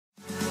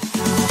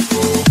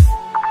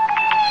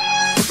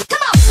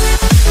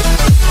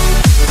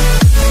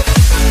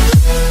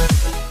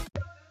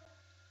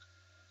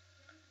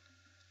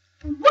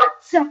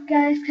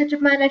is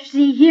Ketchupman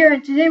HC here,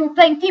 and today we're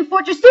playing Team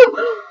Fortress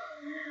 2!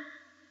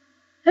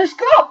 Let's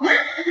go!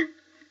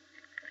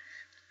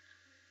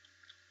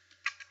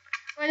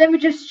 Well, let me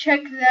just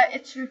check that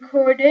it's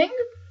recording.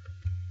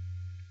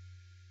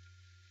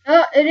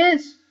 Oh, it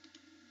is.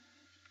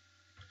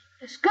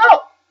 Let's go!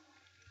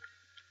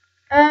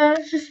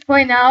 Let's just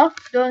play now.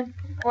 Don't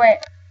wait.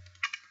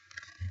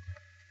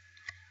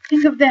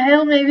 King of the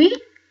Hill, maybe?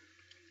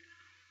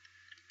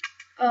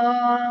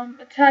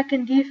 Attack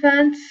and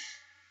defense.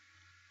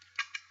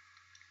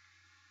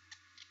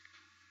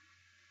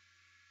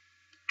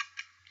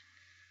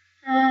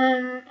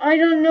 I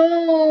don't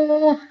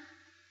know.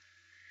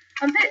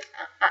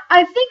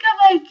 I think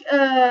I like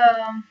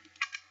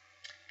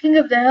King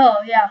of the Hill.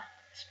 Yeah,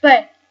 let's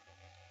play.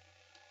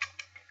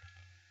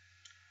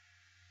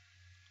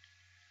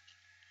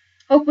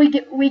 Hope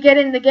we get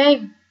in the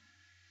game.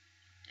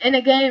 In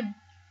a game,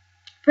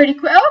 pretty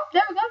quick. Oh,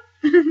 there we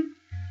go.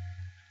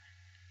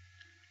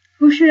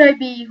 Who should I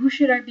be? Who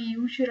should I be?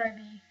 Who should I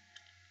be?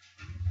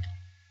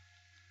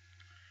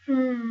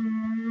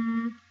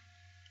 Come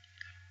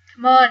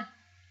on.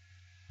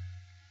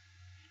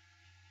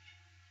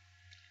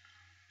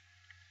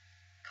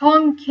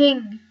 Kong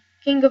King.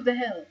 King of the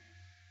Hill.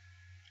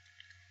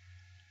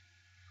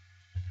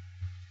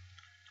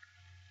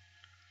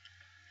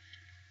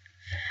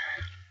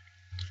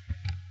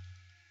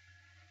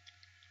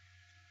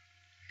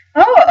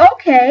 Oh,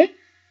 okay.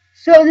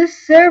 So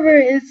this server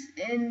is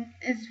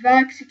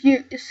VAC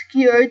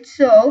secured,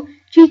 so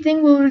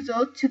cheating will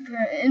result to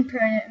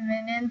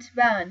permanent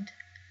ban.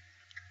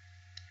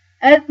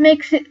 That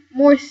makes it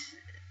more.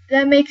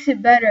 That makes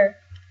it better.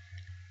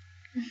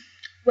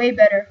 Way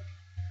better.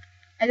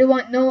 I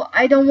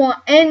don't want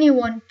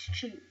anyone to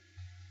cheat.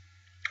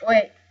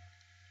 Wait.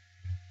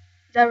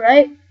 Is that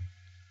right?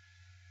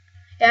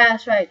 Yeah,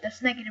 that's right.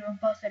 That's negative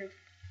and positive.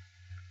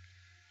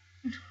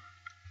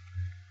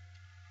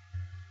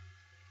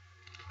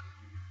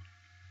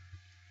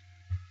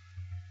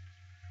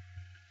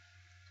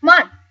 Come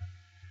on.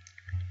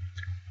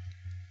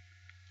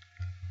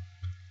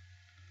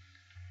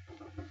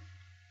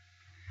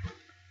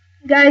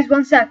 Guys,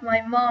 one sec.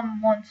 My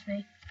mom wants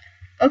me.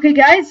 Okay,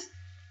 guys.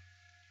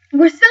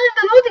 We're still in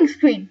the loading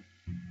screen.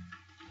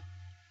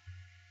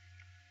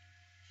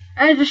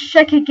 I just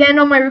check again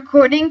on my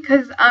recording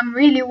because I'm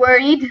really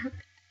worried.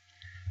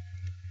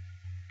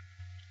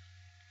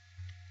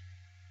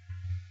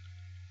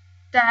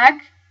 The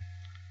heck?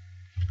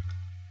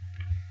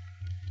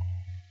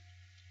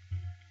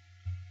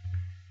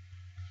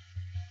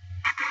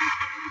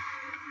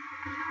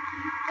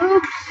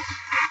 Oops.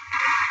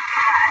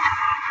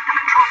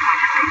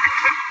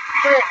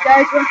 Wait,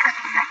 guys, one second.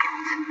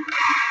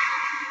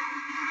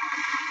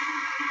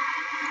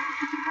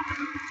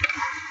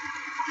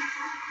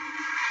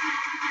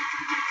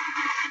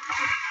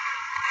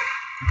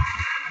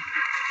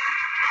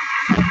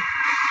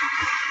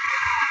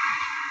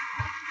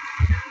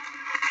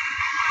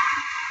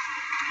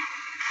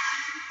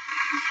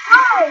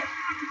 Oh!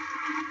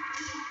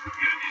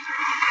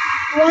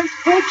 Wants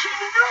coaching?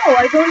 No,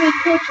 I don't need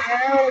coaching. I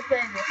know how to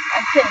play this. I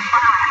think.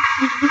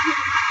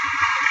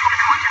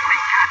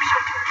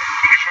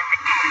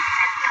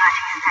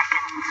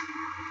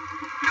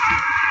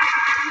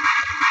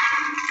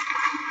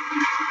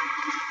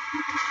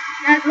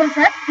 Guys, one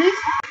sec,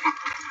 please.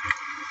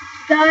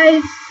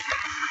 Guys,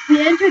 we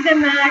entered the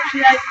match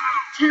like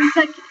 10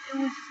 seconds. It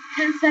was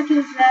 10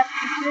 seconds left.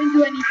 We couldn't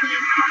do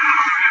anything.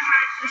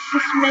 Let's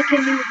just make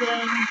a new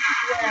game.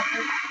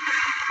 Whatever.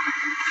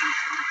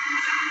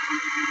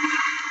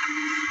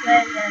 Play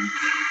again.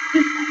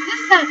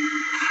 This time,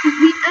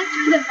 we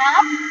entered the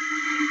map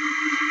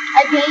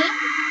again,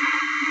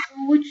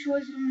 which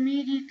was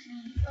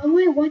immediately. Oh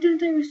wait, why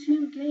didn't I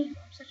resume game?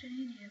 I'm such an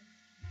idiot.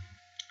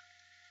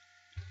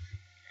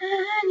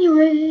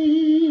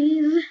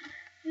 Anyways,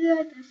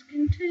 let us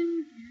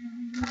continue.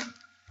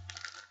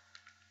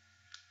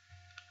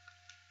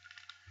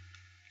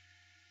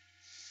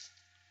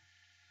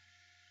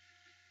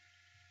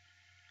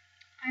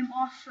 I'm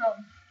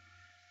awesome,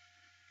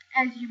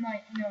 as you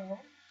might know,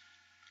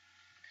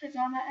 because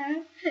I'm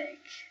an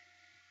epic,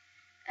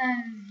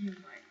 as you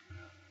might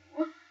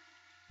know.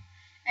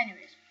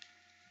 Anyways,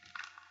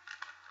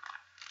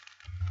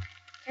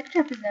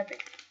 Ketchup is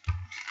epic.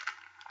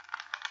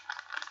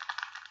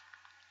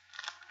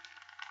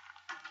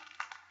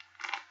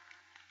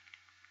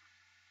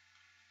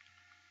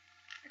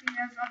 Okay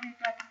guys, I'll be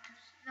back in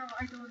no,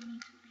 I don't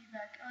need to be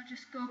back. I'll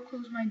just go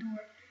close my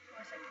door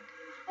for a second.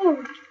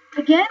 Oh,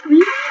 again?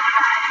 Really?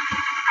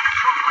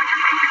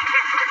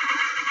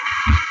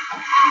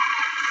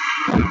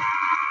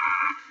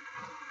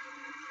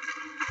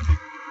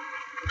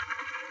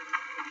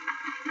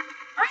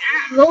 I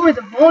should lower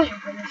the volume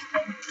for this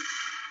thing.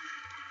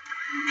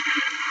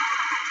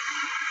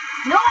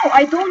 No,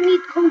 I don't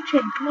need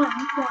coaching. Come on.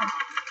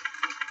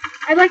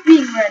 I like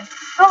being red.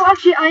 Oh,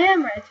 actually, I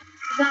am red.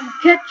 Because I'm a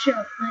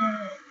ketchup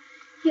man.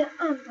 Yeah,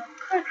 I'm a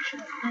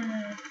ketchup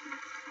man.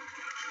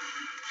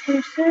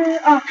 Here's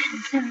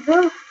options. Here we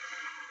go.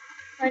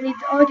 I need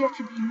the audio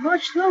to be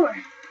much lower.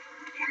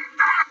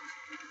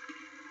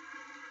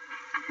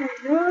 There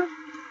we go.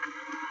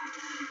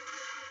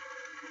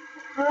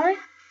 Hi.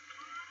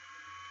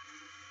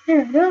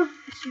 There we go.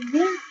 SUV.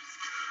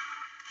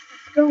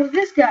 Let's go with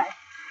this guy.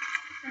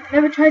 I've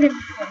never tried him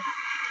before.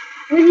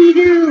 What did he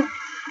do?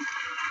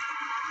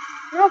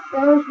 Nope, I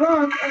was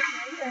wrong.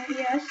 Okay,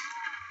 yes.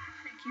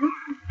 Thank you.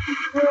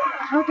 Well,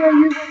 how do I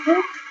use my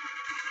poke?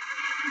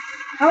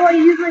 How do I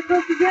use my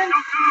poke again?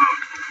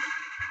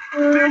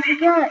 I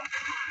forgot.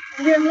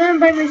 I'm gonna learn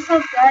by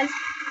myself, guys.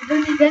 I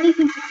don't need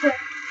anything to tell me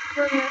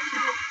what to do.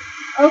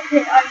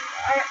 Okay,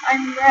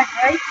 I'm red,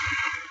 right?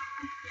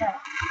 Yeah.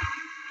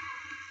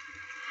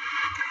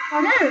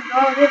 Oh, there we go.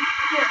 There it is.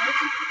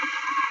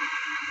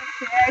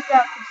 Okay, I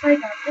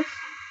got this.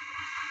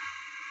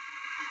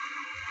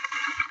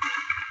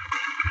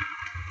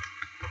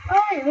 Oh,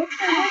 okay, oh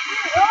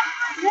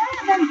my god,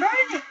 I'm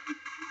burning!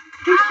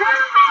 You set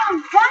me on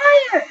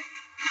fire!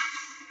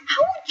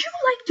 How would you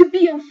like to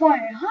be on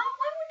fire, huh?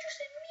 Why would you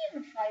set me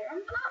on fire? I'm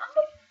a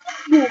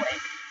good boy.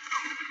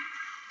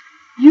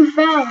 You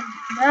found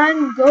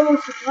Mango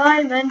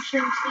Supply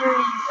Mention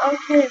Series.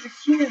 Okay,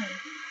 resume.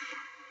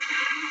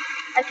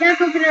 I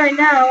can't open it right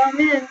now. I'm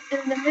in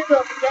the middle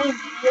of the game,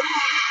 idiot.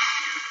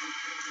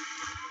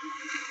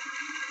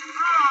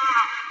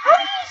 How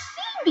do you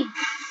see me?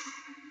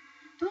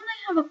 Don't I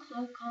have a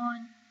cloak on?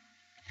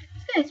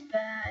 This guy's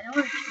bad. I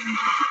want to change it.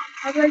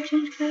 How do I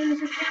change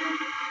clothes again?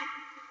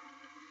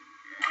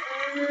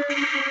 No,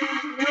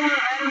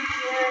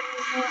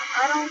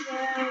 I don't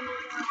care anymore.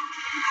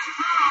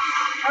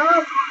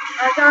 Oh,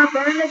 I got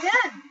burned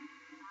again.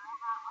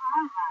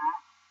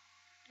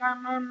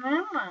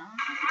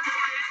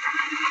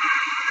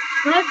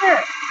 Sniper,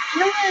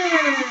 kill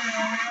him!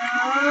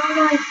 Oh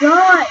my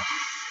god!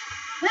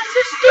 This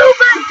is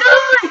stupid!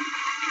 Die!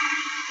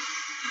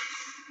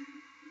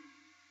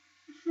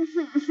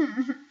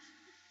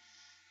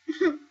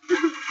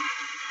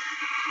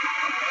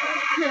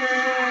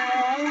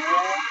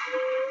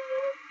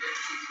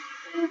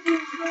 This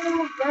is so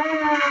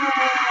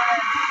bad!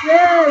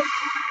 Yes!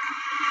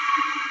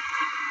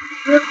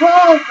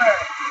 Revolver!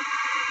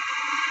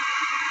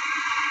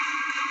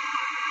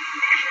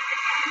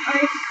 I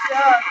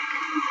suck.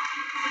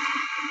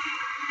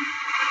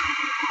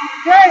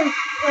 Guys,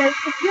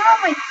 if you're on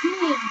my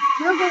team,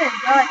 you're gonna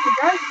die, because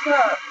I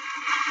suck.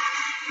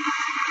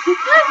 You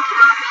can't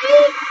kill me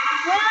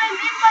when I'm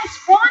in my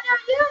spawn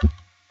area?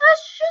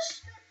 That's just...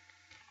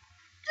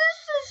 This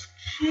is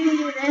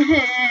cheating.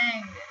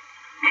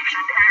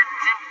 Mission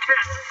ends in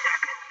 10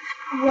 seconds.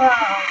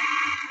 Wow.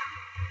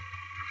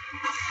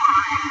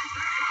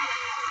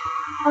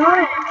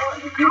 Alright, well,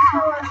 this is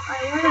what I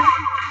wanna...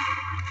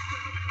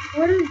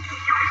 What is this?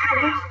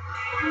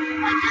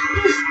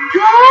 This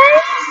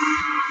guys?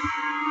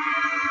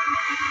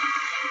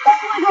 Oh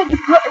my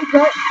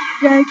god,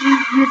 guys,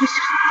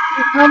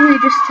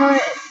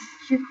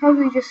 you're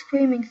probably just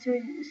screaming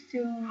through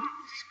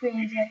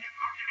screens like,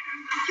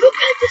 you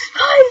can't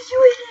despise, you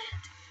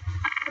idiot!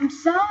 I'm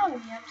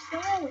sorry,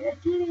 I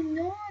didn't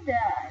know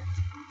that.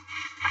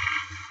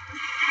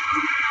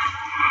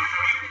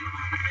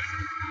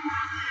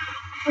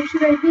 What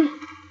should I be?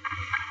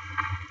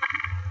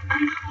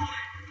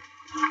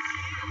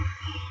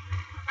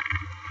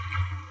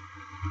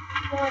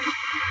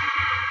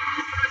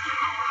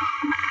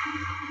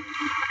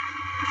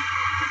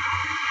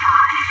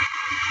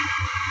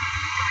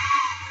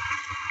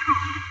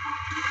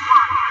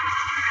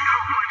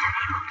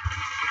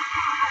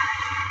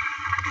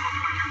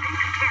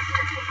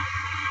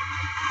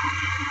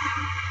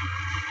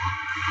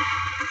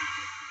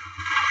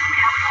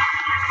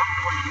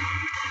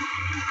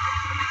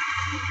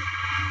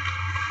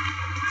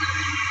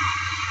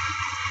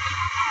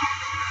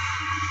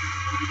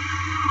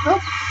 Oh,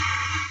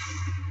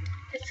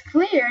 it's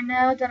clear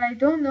now that I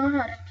don't know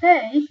how to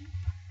play.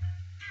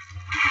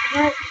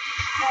 But,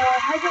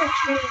 how do I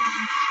change?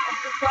 I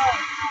forgot.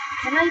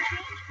 Can I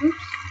change?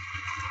 Oops.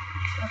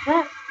 What's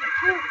that?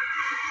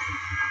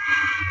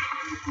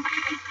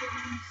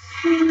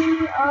 C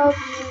of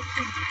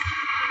YouTube.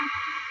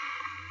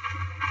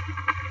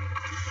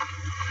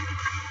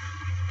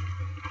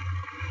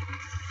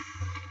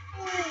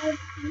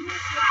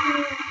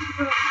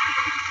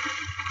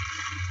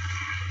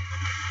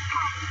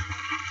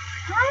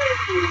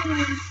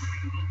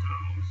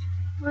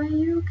 Why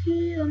you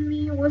killing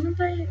me? Wasn't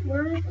I?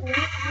 Weren't I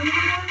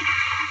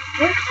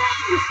in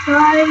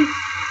disguise?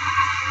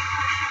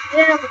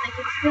 Yeah, but they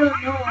can still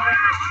know.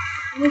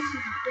 This is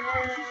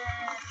bad.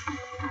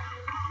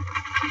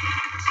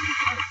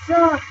 I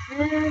suck,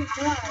 man.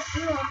 God,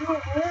 no,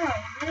 man.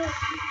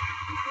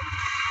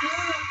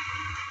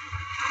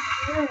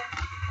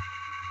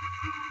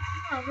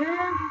 Oh,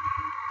 man.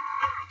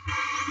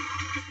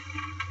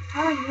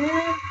 Hi,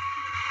 man.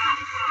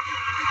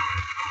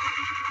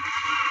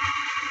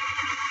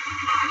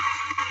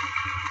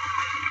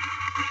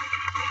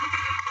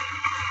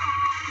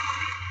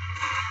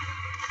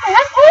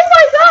 Oh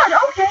my god!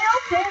 Okay,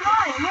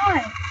 hi.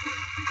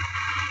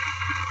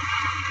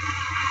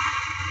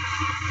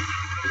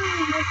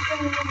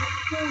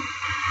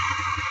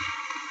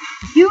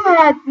 You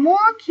had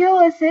more kill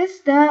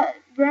assists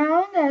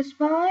brown as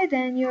spy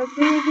than your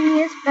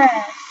previous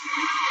past.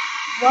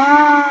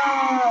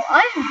 Wow,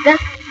 I am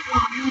definitely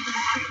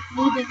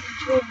needing to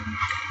change.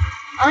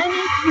 I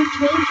need to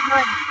change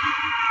my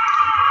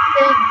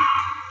thing.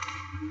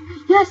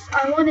 Yes,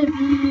 I want to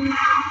be.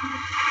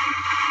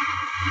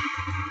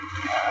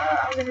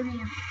 I'm gonna be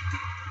him.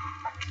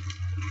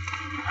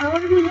 I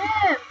want to be him.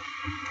 Yeah,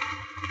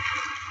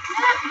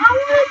 I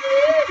want to be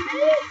him,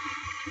 man.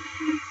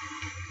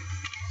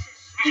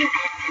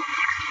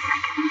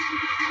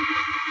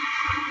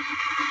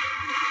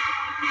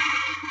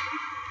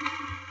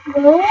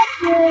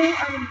 Okay,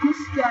 I'm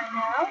this guy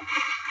now.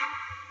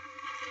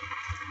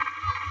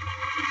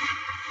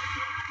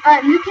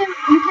 Look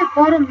at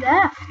bottom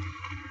left.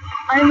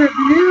 I'm a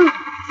blue.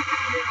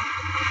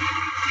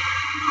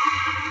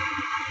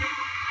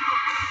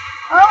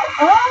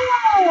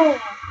 Oh!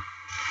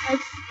 I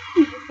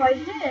see. If I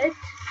hit,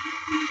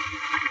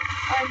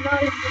 I'm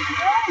not in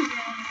disguise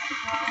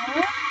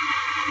anymore.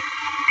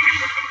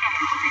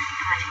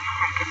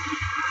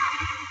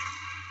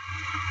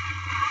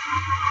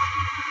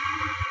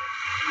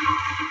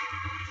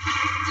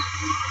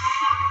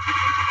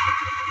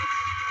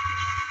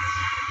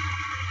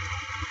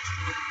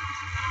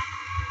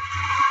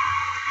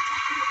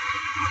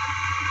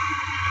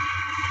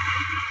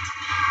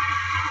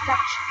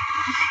 Gotcha.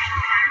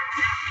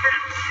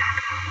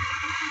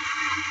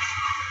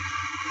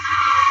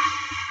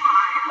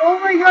 Oh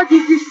my god,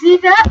 did you see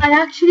that? I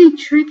actually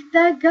tricked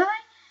that guy.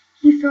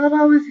 He thought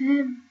I was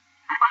him.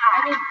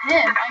 I mean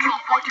him. I mean,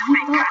 like, he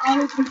thought I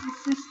was his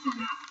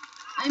assistant.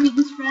 I mean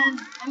his friend.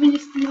 I mean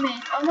his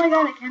teammate. Oh my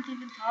god, I can't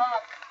even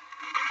talk.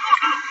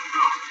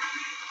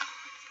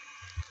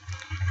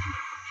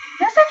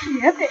 That's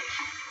actually epic.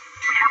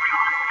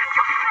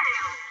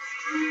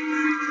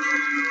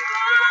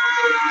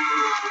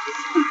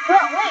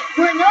 But wait,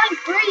 we're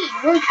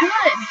 9-3. We're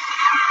good.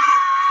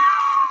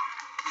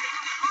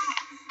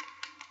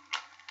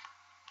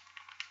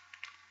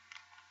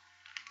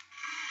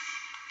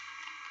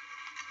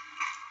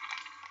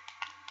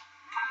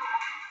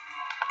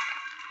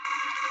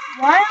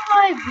 Why am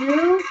I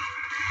blue?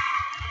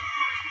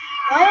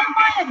 Why am I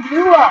a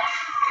blue up?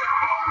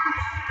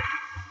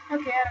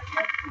 Okay, I don't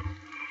care.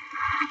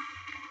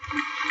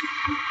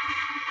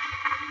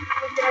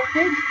 Okay, I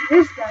think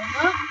this guy,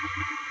 huh?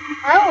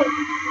 I will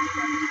use this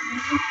guy.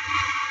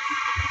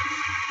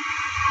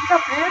 What's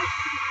up, man?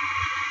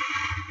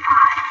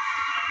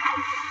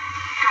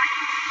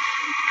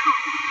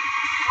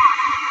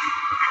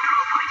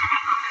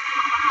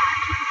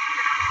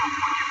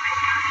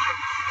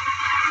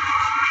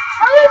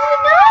 How does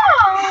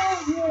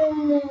he know?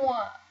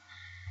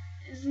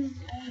 This is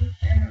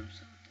unfair. I'm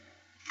so dead.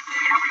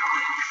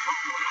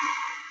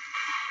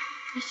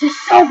 This is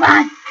so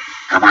bad.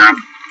 Come on.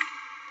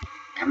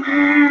 Come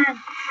on.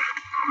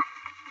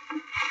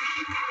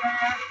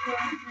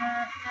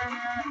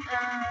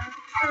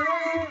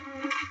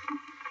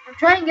 I'm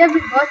trying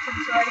every button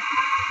so I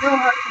know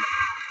how to.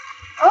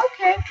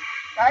 Okay.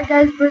 That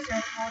guy's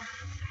berserk mode.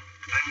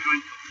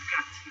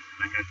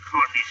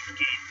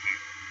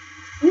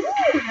 Ooh,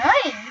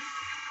 nice.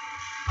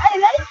 I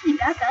like it,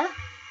 Data.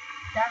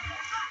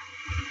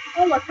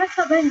 Oh, I pressed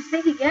that by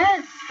mistake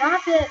again.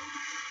 Stop it.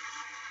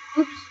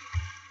 Oops.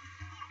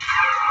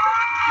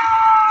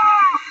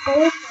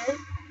 Okay.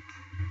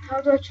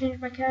 How do I change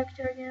my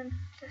character again?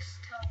 Just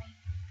tell me.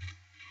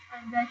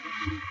 I'm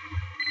begging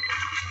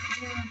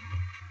you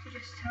to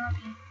just tell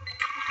me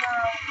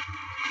how.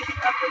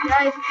 Okay,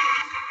 guys,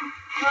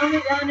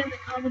 comment down in the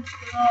comments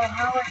below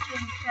how I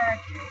change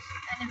characters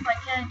and if I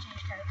can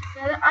change characters.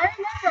 I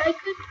remember I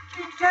could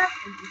change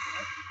characters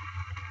before.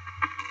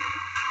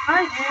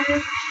 Hi,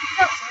 Aaron.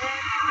 What's up, man?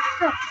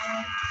 What's up,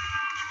 man?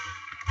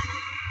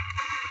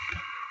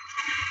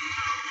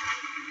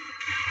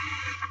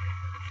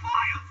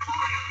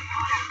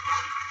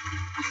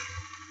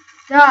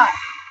 Die.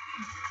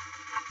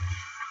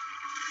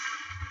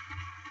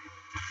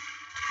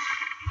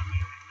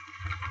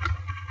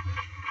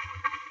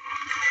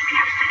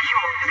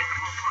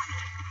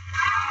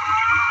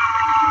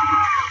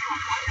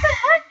 What the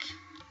heck?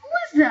 Who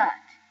was that?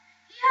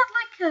 He had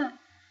like a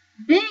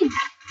big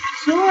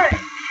sword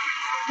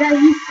that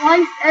he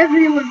sliced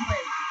everyone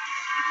with.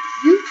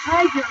 You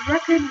tied your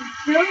record with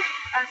kills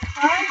as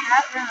far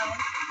that round.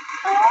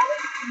 Oh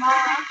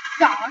my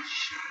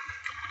gosh.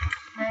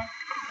 Man,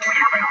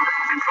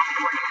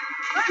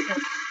 where is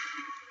it?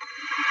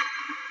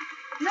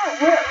 No,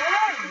 where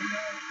are you,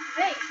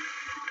 man?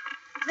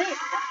 Wait,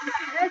 what the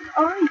heck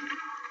are you?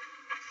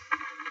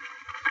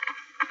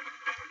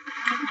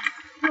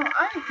 No, I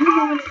really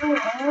want to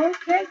know.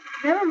 Okay,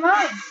 never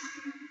mind.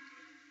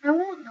 I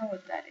won't know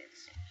what that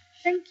is.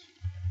 Thank you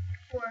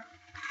for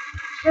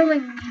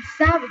killing me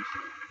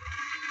savagely.